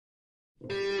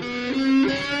Man,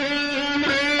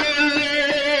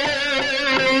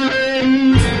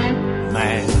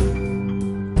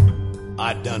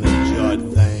 I done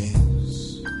enjoyed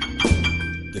things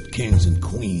that kings and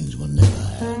queens will never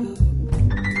have.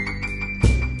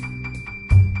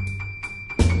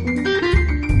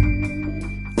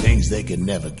 Things they can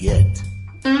never get.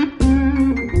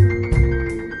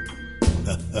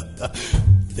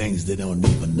 Things they don't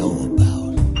even know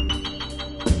about.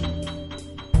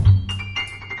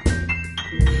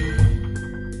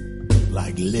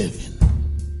 Like living.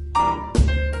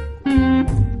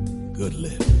 Good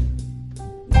living.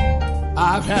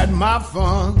 I've had my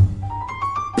fun.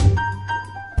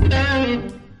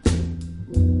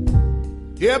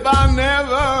 If I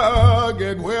never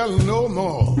get well no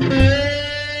more.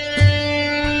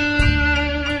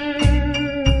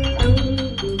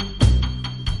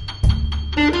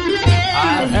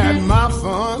 I've had my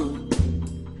fun.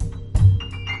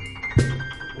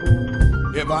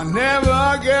 If I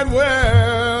never get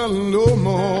well no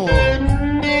more.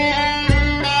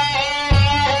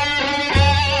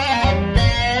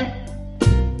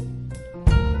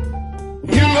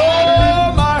 You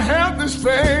know my health is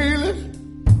failing,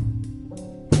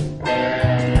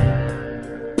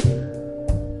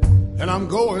 and I'm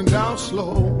going down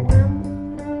slow.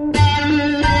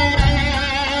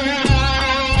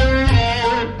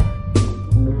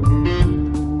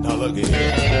 Look at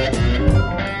here.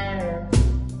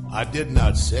 I did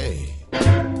not say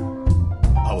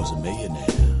I was a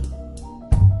millionaire.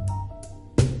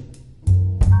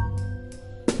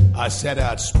 I said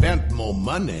I'd spent more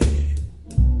money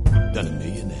than a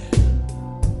millionaire.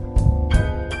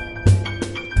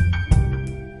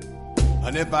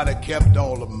 And if I'd have kept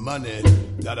all the money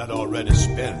that I'd already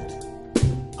spent,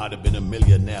 I'd have been a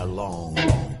millionaire long,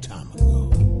 long time ago.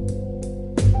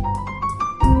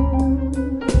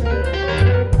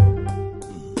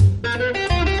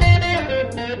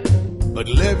 But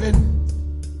living,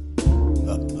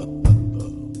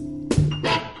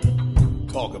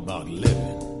 talk about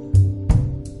living.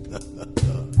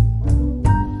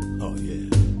 Oh yeah,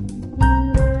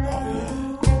 oh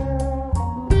yeah,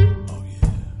 oh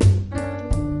yeah.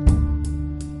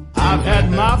 I've had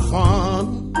my fun.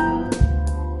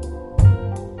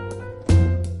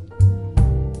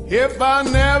 If I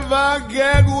never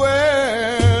get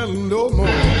well no more.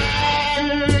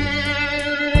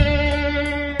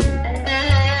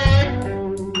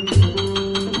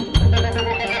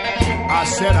 I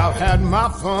said I've had my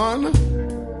fun.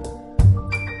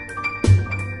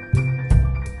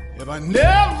 If I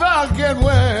never get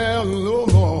well no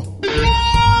more.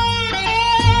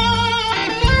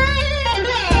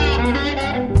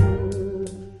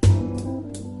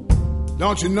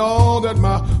 Don't you know that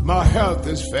my health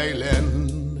is failing?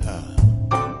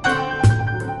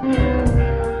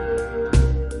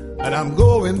 And I'm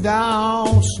going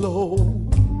down slow.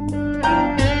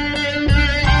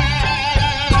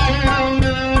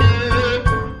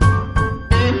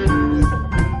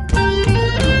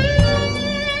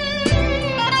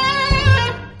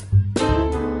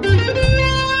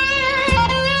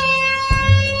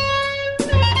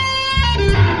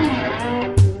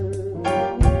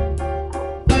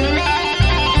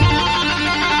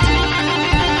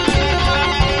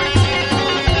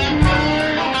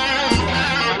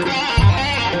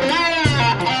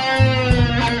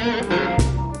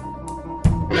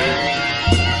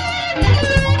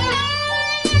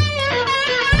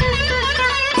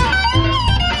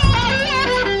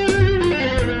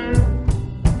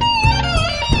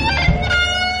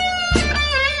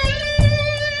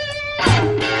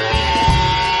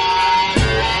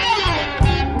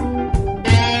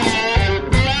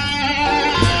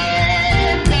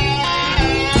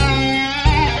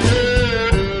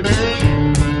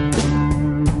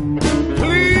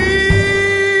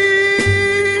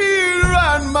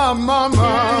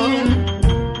 Mama,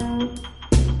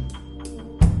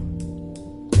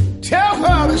 tell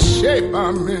her the shape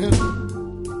I'm in.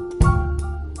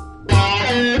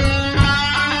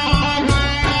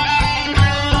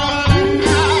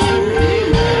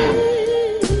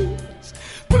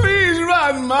 Please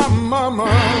write my mama,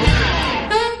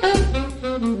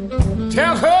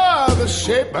 tell her the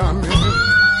shape I'm in.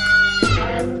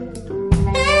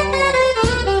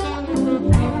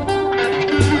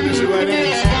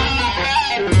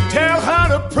 Tell her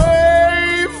to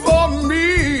pray for me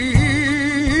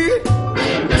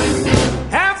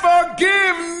and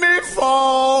forgive me for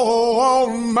all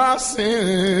my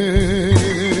sins.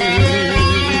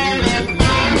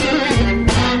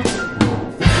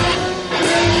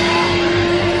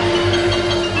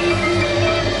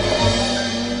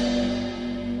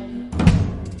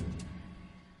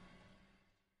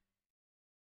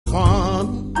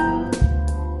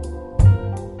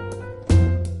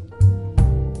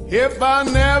 if I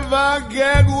never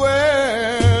get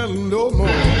well no more.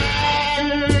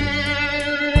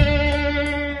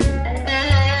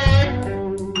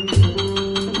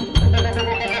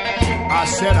 I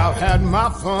said I've had my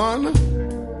fun.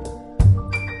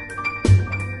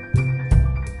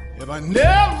 If I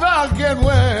never get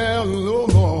well no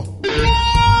more.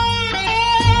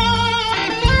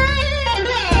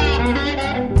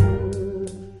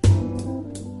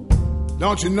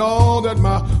 Don't you know that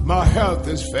my health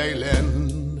is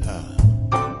failing?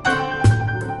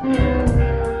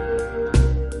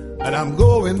 And I'm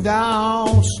going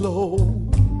down slow.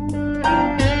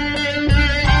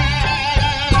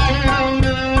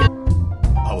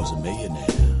 I was a millionaire.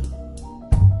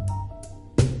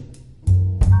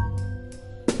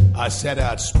 I said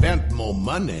I'd spent more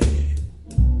money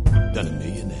than a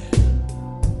millionaire.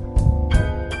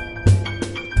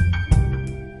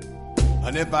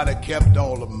 And if I'd have kept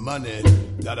all the money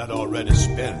that I'd already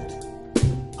spent,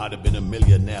 I'd have been a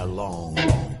millionaire long,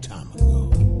 long time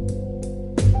ago.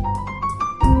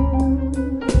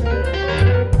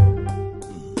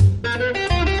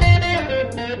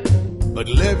 But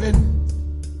living,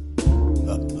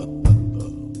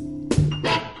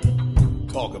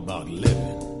 talk about living.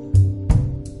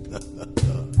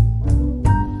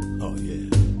 Oh yeah.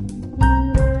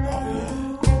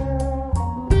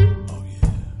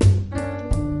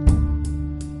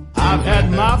 I've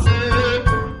had my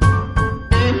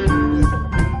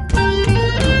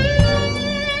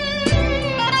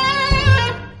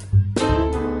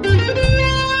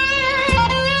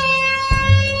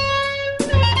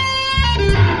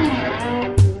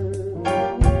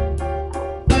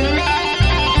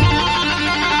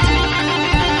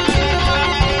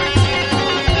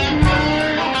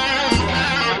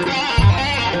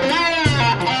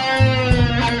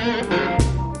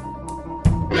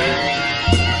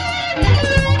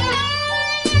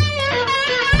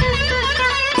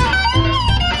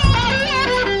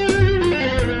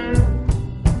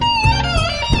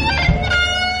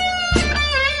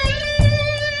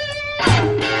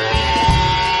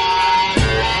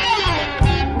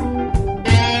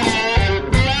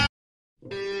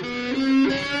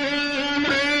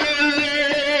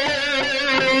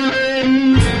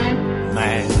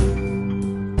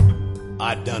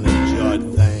I done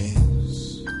enjoyed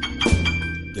things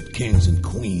that kings and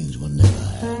queens will never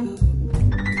have.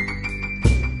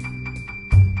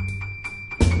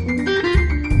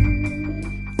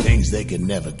 Things they can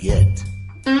never get.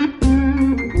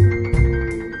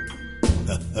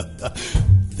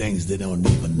 Things they don't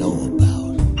even know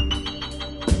about.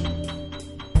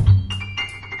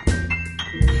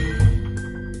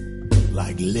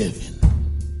 Like living.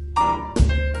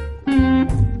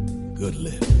 Good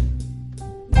living.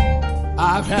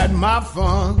 I've had my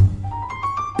fun.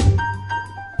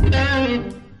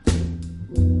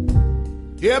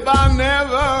 If I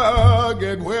never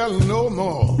get well no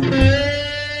more.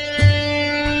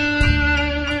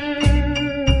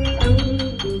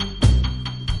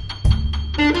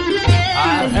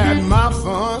 I've had my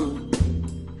fun.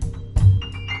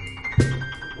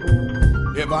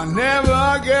 If I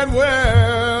never get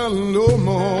well no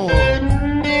more.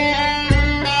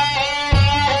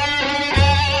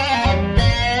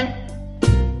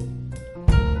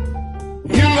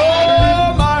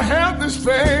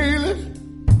 Failing,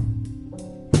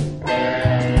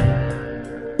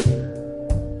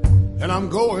 and I'm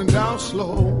going down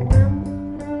slow.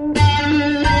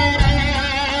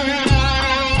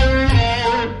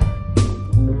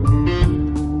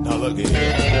 Now look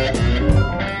here,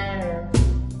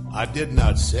 I did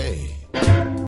not say